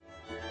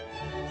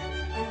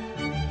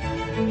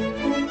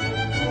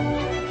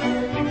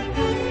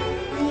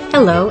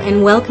Hello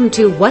and welcome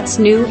to What's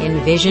New in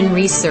Vision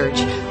Research,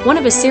 one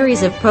of a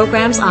series of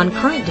programs on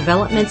current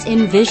developments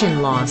in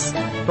vision loss,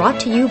 brought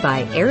to you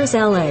by AIRS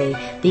LA,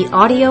 the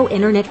audio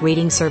internet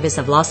reading service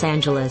of Los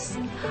Angeles.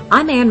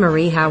 I'm Anne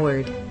Marie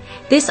Howard.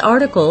 This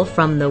article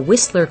from the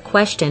Whistler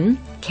Question,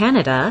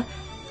 Canada,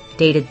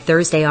 dated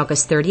Thursday,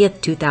 August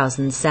 30th,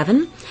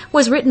 2007,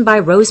 was written by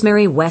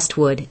Rosemary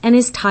Westwood and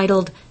is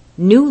titled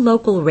New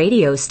Local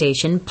Radio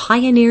Station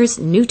Pioneers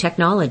New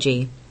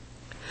Technology.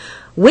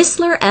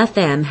 Whistler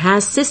FM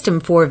has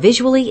system for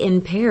visually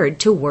impaired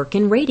to work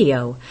in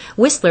radio.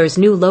 Whistler's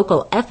new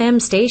local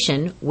FM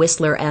station,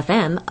 Whistler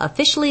FM,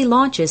 officially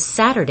launches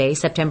Saturday,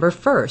 September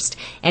 1st,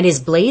 and is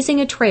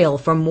blazing a trail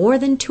for more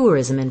than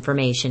tourism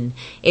information.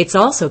 It's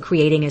also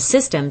creating a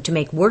system to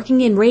make working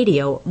in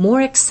radio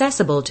more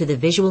accessible to the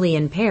visually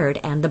impaired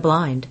and the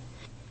blind.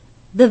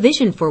 The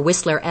vision for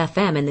Whistler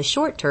FM in the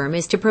short term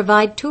is to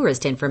provide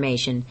tourist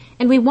information,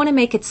 and we want to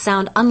make it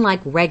sound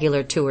unlike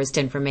regular tourist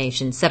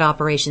information, said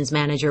Operations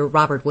Manager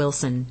Robert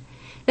Wilson.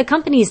 The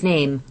company's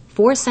name,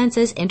 Four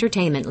Senses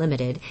Entertainment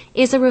Limited,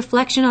 is a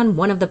reflection on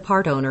one of the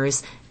part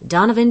owners,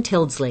 Donovan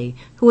Tildesley,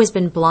 who has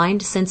been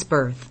blind since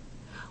birth.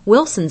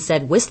 Wilson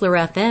said Whistler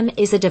FM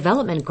is a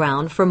development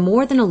ground for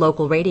more than a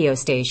local radio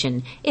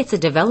station. It's a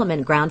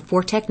development ground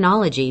for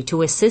technology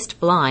to assist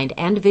blind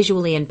and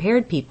visually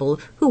impaired people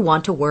who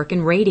want to work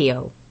in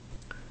radio.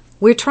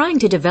 We're trying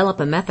to develop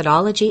a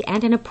methodology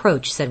and an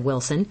approach, said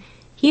Wilson.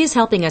 He is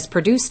helping us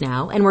produce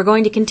now, and we're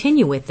going to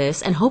continue with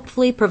this and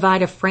hopefully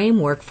provide a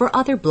framework for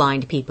other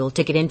blind people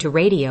to get into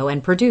radio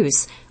and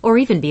produce, or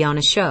even be on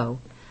a show.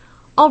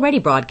 Already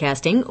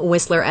broadcasting,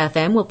 Whistler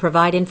FM will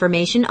provide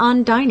information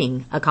on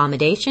dining,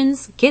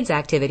 accommodations, kids'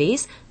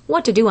 activities,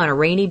 what to do on a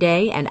rainy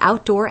day, and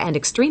outdoor and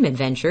extreme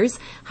adventures,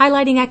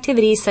 highlighting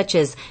activities such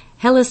as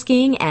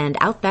heli-skiing and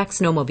outback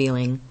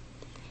snowmobiling.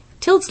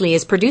 Tildesley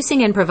is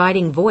producing and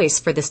providing voice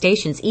for the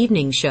station's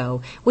evening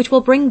show, which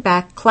will bring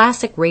back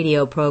classic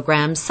radio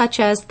programs such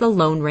as The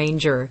Lone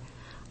Ranger.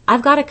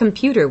 I've got a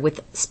computer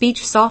with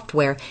speech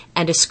software,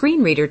 and a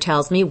screen reader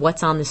tells me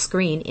what's on the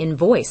screen in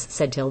voice,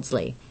 said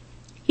Tildesley.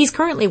 He's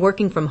currently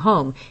working from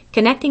home,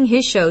 connecting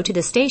his show to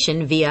the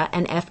station via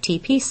an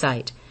FTP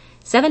site.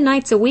 7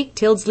 nights a week,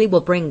 Tildesley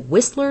will bring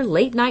Whistler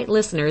late-night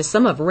listeners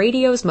some of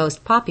radio's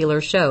most popular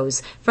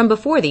shows from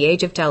before the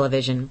age of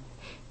television.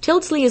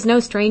 Tildesley is no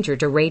stranger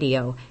to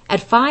radio. At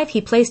 5, he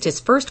placed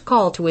his first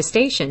call to a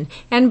station,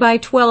 and by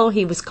 12,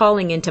 he was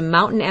calling into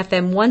Mountain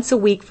FM once a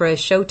week for a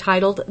show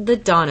titled The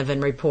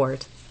Donovan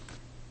Report.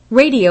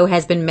 Radio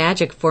has been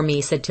magic for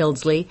me, said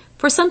Tildesley.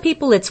 For some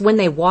people, it's when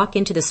they walk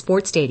into the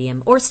sports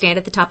stadium or stand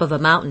at the top of a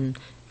mountain.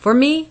 For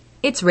me,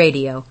 it's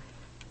radio.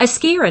 A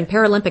skier and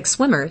Paralympic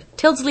swimmer,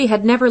 Tildesley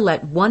had never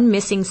let one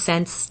missing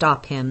sense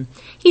stop him.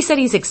 He said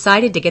he's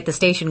excited to get the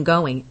station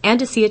going and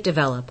to see it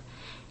develop.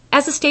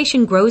 As the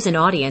station grows in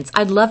audience,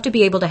 I'd love to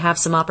be able to have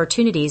some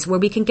opportunities where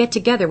we can get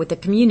together with the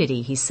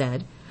community, he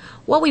said.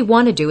 What we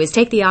want to do is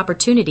take the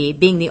opportunity,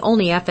 being the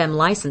only FM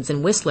license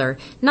in Whistler,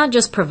 not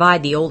just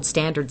provide the old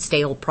standard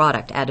stale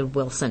product, added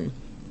Wilson.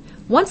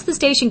 Once the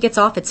station gets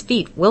off its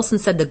feet, Wilson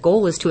said the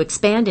goal is to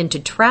expand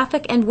into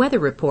traffic and weather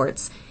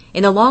reports.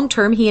 In the long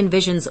term, he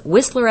envisions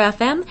Whistler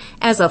FM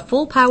as a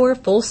full-power,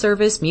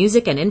 full-service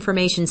music and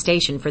information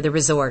station for the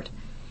resort.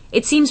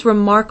 It seems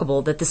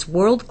remarkable that this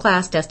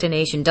world-class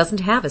destination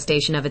doesn't have a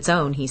station of its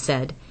own, he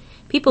said.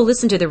 People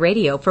listen to the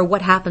radio for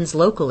what happens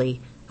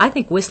locally. I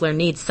think Whistler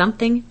needs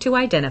something to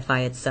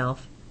identify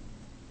itself.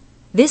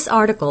 This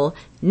article,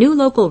 New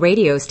Local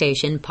Radio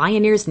Station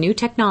Pioneers New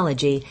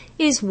Technology,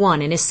 is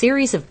one in a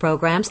series of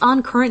programs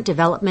on current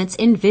developments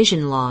in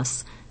vision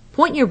loss.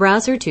 Point your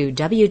browser to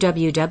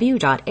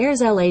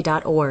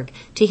www.airsla.org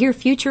to hear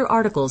future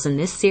articles in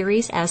this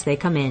series as they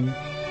come in.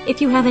 If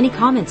you have any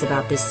comments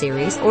about this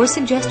series or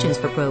suggestions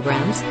for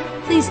programs,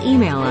 please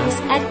email us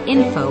at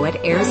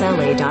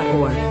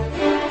info@airsla.org.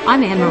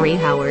 I'm Anne Marie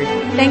Howard.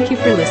 Thank you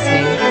for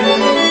listening.